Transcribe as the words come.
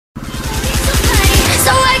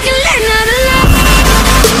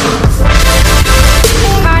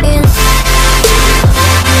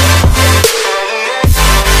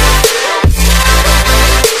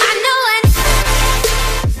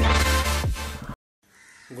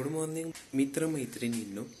Good morning मित्र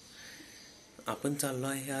मैत्रिणींनो, आपण चाललो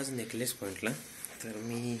आहे आज नेकलेस पॉइंटला. तर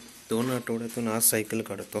मी 2 आठवड्यातून आज सायकल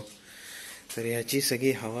काढतो. तर याची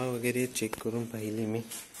सगळी हवा वगैरे चेक करून पाहिली मी.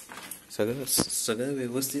 सगळं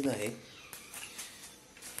व्यवस्थित आहे.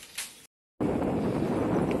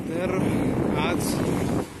 तर आज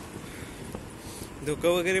धुकं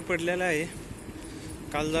वगैरे पडलेलं आहे.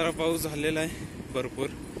 काल जरा पाऊस झालेला आहे भरपूर.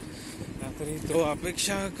 तरी तो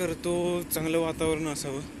अपेक्षा करतो चांगलं वातावरण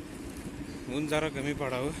असावं, ऊन जरा कमी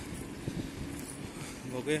पडावं.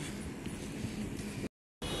 बघूया.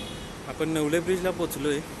 आपण नवले ब्रिजला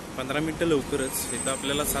पोचलोय 15 मिनिटं लवकरच. इथं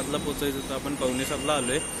आपल्याला 7ला पोचायचं होतं, आपण 5:45ला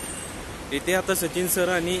आलोय. इथे आता सचिन सर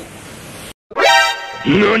आणि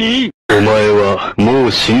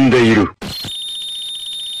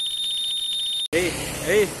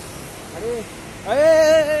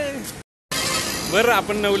बरं,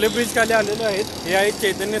 आपण नवले ब्रिज खाली आलेलो आहेत. हे आहेत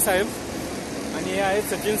चैतन्य साहेब आणि हे आहेत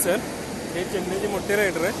सचिन सर. हे चेन्नईचे मोठे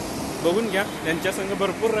रायडर आहेत. बघून घ्या, त्यांच्या संग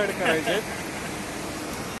भरपूर राईड करायचे आहेत.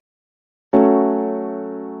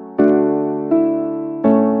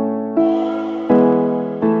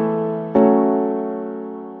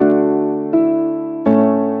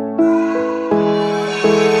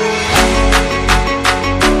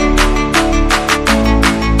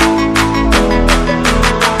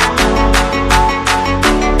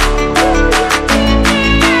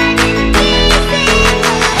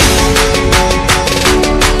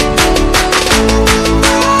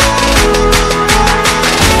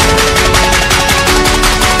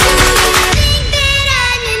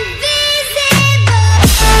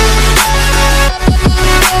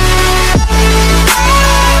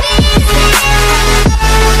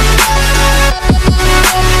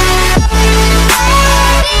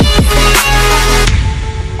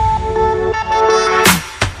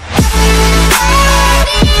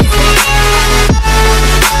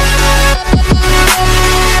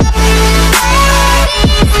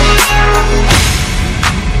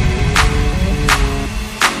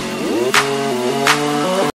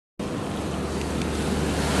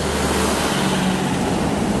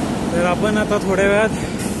 तर आपण आता थोड्या वेळात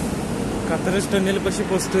कात्रज टनेल पाशी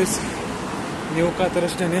पोचतोय. New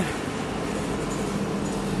Katraj tunnel.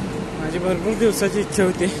 माझी भरपूर दिवसाची इच्छा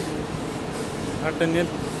होती हा टनेल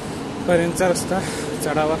पर्यंतचा रस्ता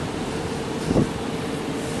चढावा.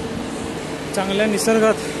 चांगल्या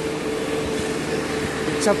निसर्गात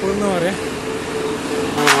इच्छा पूर्ण हो रे.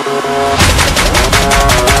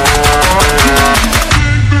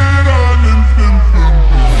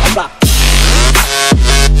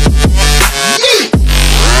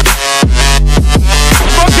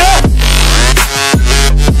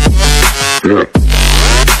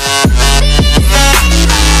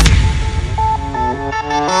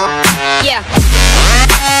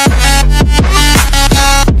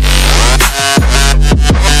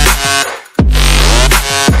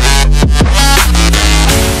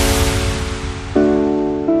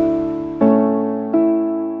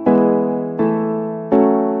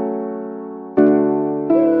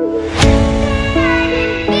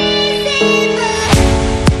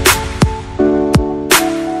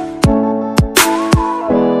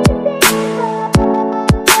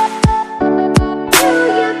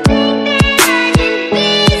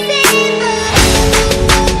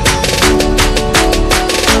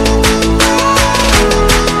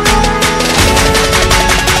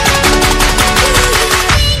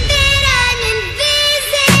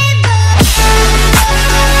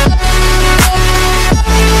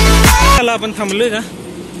 आपण थांबलोय का?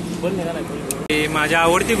 माझी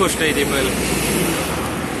आवडती गोष्ट आहे ते बैल.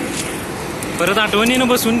 परत आठवणीनं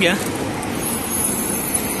बसून घ्या.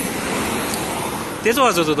 तेच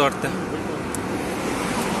वाजवत होतो वाटतं.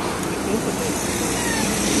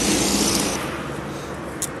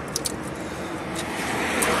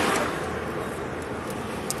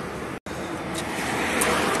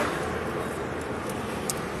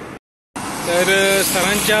 तर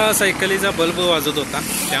सरांच्या सायकलीचा बल्ब वाजत होता,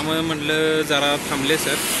 त्यामुळे म्हटलं जरा थांबले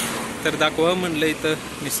सर, तर दाखवा म्हटलं इथं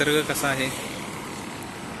निसर्ग कसा आहे.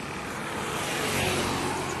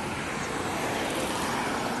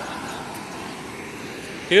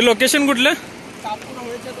 हे लोकेशन कुठलं?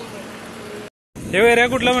 हे एरिया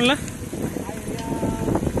कुठला म्हणला?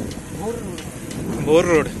 भोर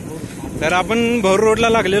रोड. तर आपण भोर रोडला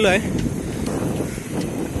लागलेलो आहे.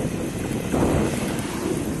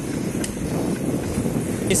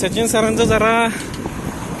 सचिन सरांचं जरा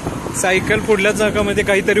सायकल पुढल्या चाकामध्ये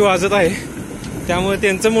काहीतरी वाजत आहे, त्यामुळे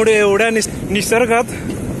त्यांचं मुळे एवढ्या निसर्गात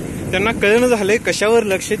त्यांना कळणं झालंय कशावर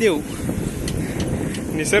लक्ष देऊ.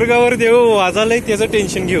 निसर्गावर देऊ वाजालय त्याचं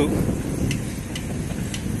टेन्शन घेऊ.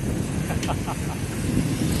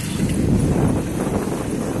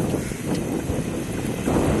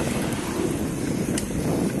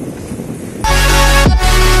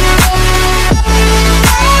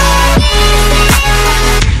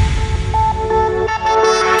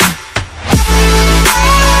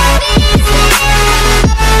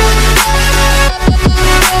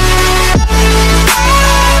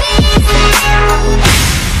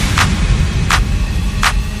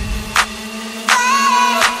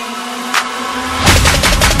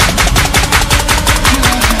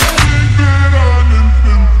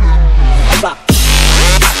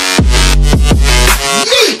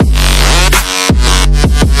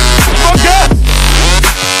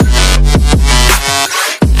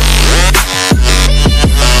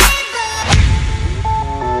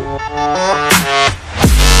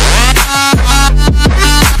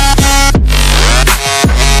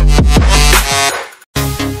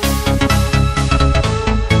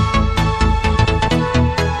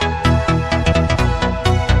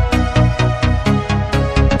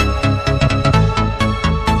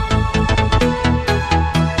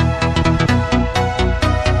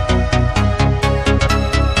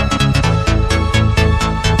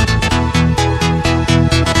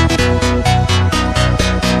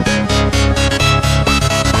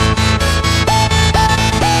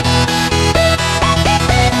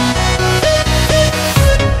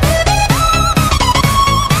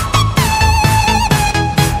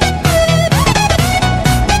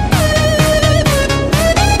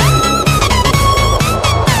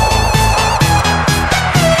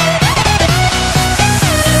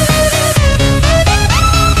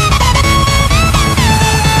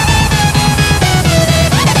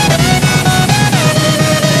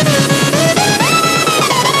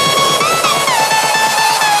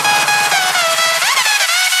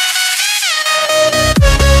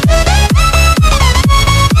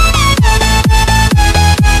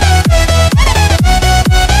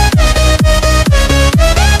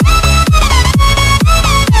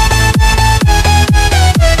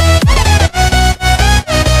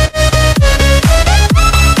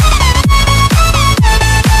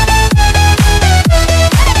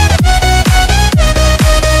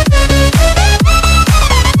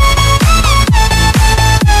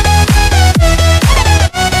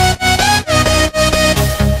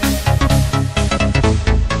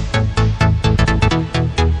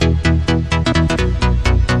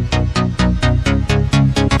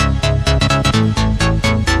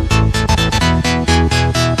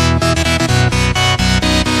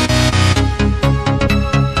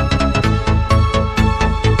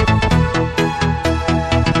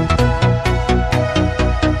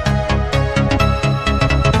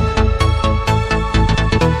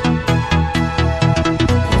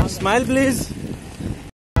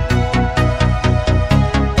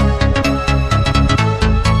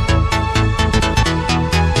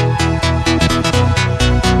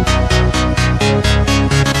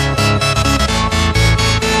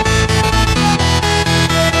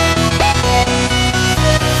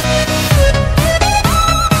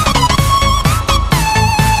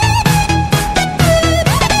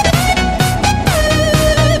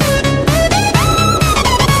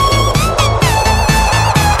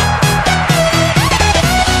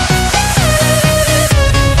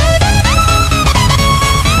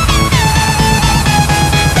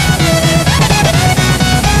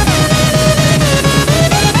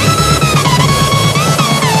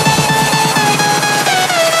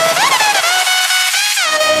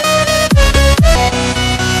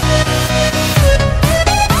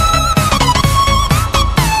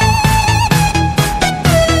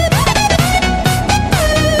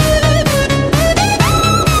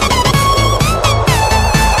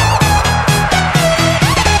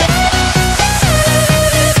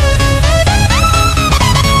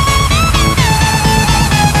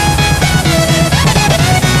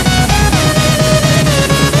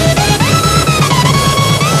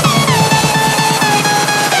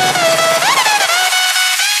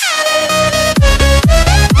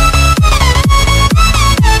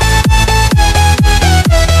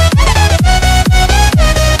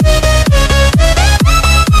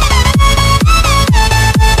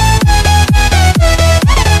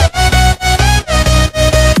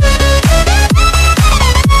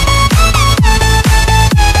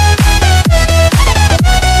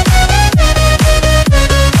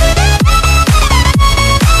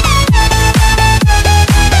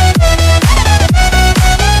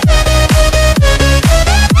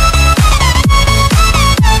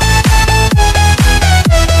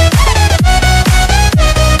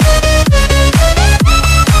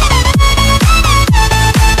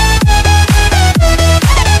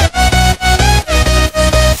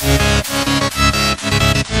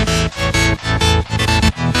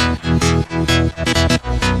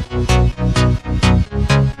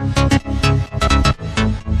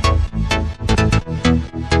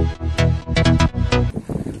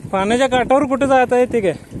 पाण्याच्या काठावर कुठे जाता येते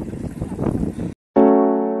काय?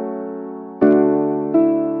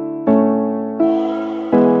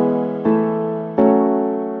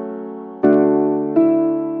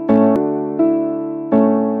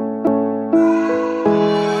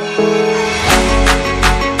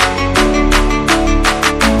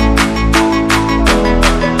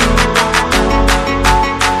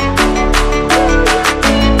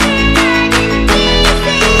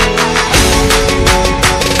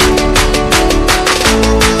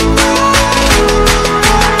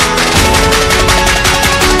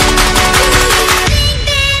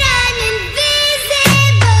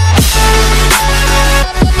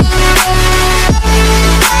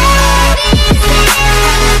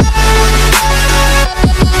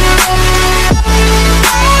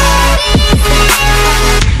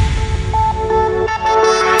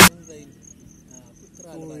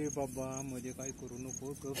 बाबा मध्ये काय करू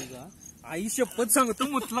नको तुझा आई शपथ सांगतो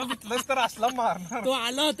मुतला बितलाच तर असला मारणार. तो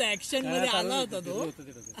आला होता ऍक्शन मध्ये आला होता तो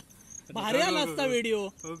भारी आला असता व्हिडिओ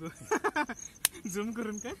झूम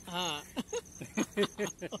करून काय. हा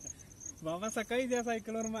बाबा सकाळी त्या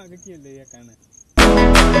सायकलवर मागे केलंय एकानं.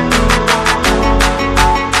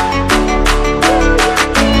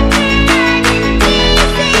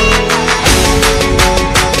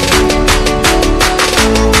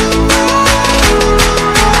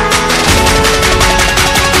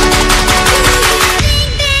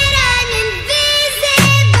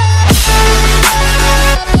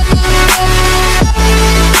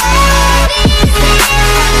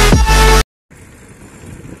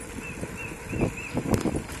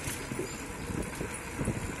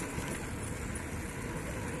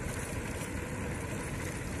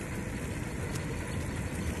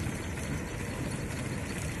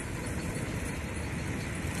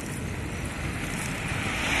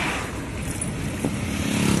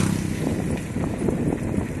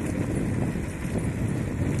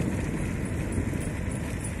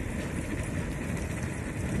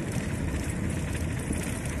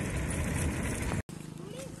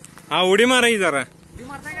 हा उडी मारायची जरा.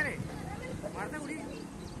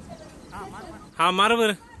 हा मार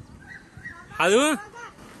बर. हळू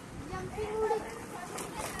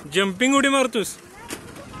जम्पिंग उडी मारतोस.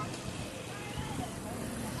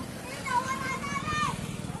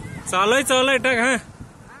 चालय टाक. हा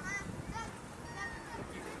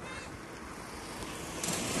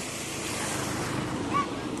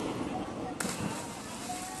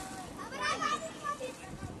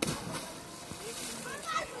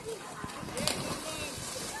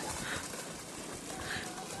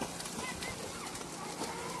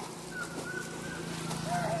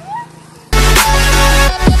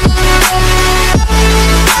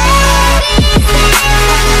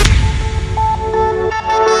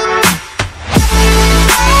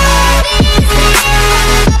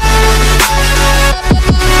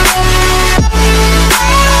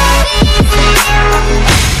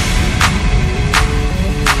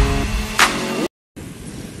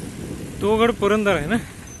तो गड पुरंदर आहे ना.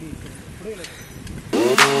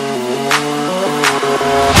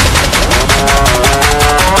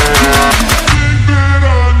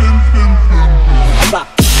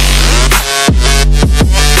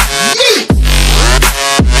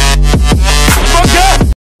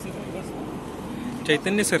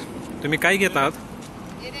 चैतन्य सर तुम्ही काय घेत आहात?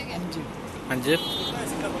 म्हणजे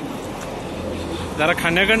जरा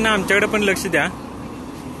खाण्याकडनं आमच्याकडे पण लक्ष द्या.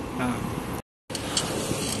 हा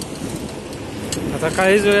आता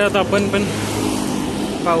काहीच वेळात आपण पण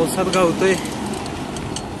पावसात गावतोय.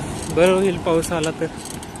 बरं होईल पाऊस आला तर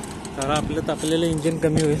जरा आपलं तापलेलं इंजिन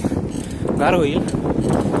कमी होईल, गार होईल.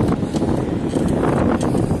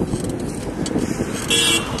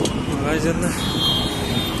 मगाच्यानं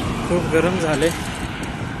खूप गरम झाले.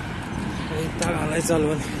 इथं घालाय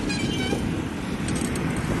चालवण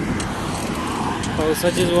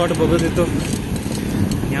पावसाचीच वाट बघत येतो.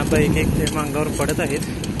 आणि आता एक एक थेंब अंगावर पडत आहेत.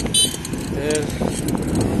 तर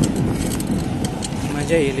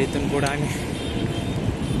मजा येईल इथून पुढे. आणि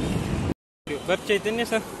बरं चैतन्य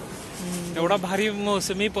सर एवढा भारी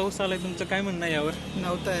मोसमी पाऊस आलाय, तुमचं काय म्हणणं आहे यावर?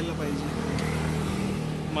 नव्हता यायला पाहिजे.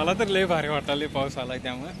 मला तर लय भारी वाटायला पाऊस आलाय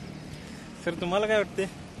त्यामुळे. सर तुम्हाला काय वाटते?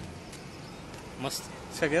 मस्त.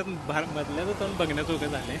 सगळ्यात मधल्याचं तोंड बघण्याचं उभं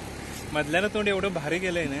झालंय. मधल्यानं तोंड एवढं भारी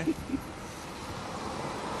गेलंय ना,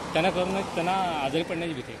 त्यांना आजारी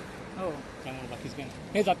पडण्याची भीती आहे. हो त्यामुळे बाकीच काय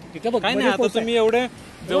नाही. तिथं काय नाही. आता तुम्ही एवढे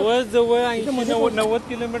जवळ 80-90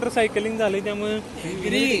 किलोमीटर सायकलिंग झाले त्यामुळे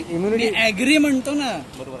मी ऍग्री म्हणतो ना.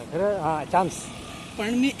 बरोबर आहे. चान्स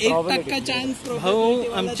पण मी 1% चान्स. भाऊ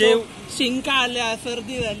आमचे शिंका आल्या,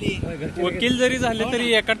 सर्दी झाली, वकील जरी झाले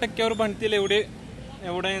तरी 1% भांडतील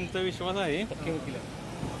एवढा यांचा विश्वास आहे.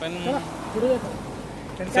 पण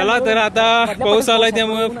चला तर आता पाऊस आलाय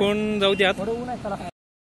त्यामुळे फोन जाऊ द्यात.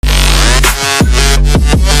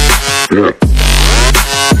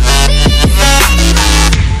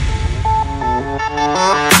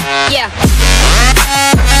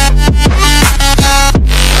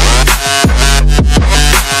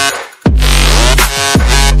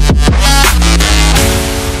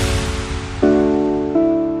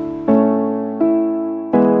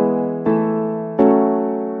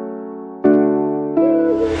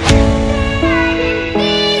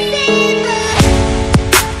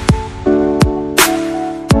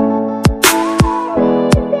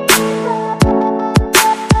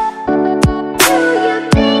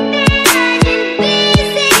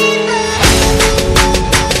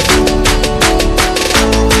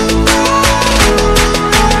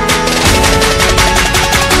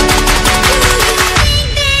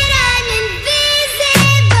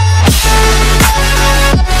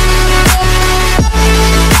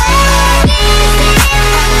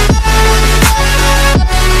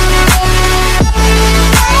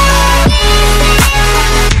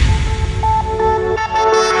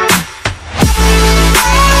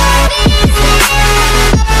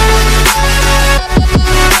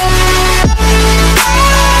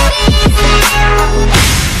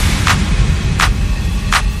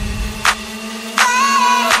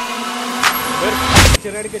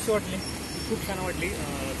 राईड कशी वाटली? खूप छान वाटली.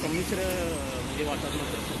 संमिश्र म्हणजे वातावरण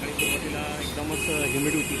होतं. सकाळी सुरुवातीला एकदमच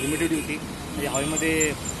ह्युमिडिटी होती. म्हणजे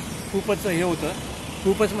हवेमध्ये खूपच हे होतं,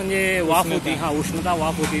 खूपच म्हणजे वाफ होती. हा, उष्णता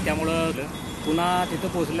वाफ होती. त्यामुळं पुन्हा तिथं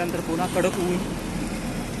पोहोचल्यानंतर पुन्हा कडक ऊन,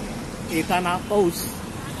 येताना पाऊस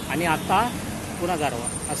आणि आता पुन्हा गारवा,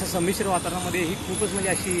 असं संमिश्र वातावरणामध्ये ही खूपच म्हणजे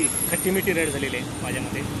अशी खट्टीमिठी राईड झालेली आहे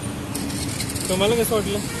माझ्यामध्ये. तुम्हाला कसं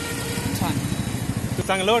वाटलं? छान,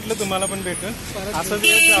 चांगलं वाटलं. तुम्हाला पण भेटून असंच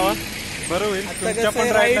येत जावा, बरं होईल. तुमच्या पण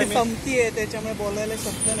राईड संपती आहे त्याच्यामुळे बोलायला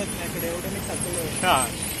शब्द नाहीत माझ्याकडे, एवढं मी थकलो. हा,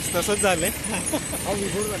 तसंच झालंय.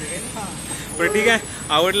 बरं ठीक आहे,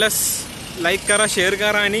 आवडल्यास लाईक करा, शेअर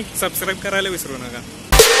करा आणि सबस्क्राईब करायला विसरू नका.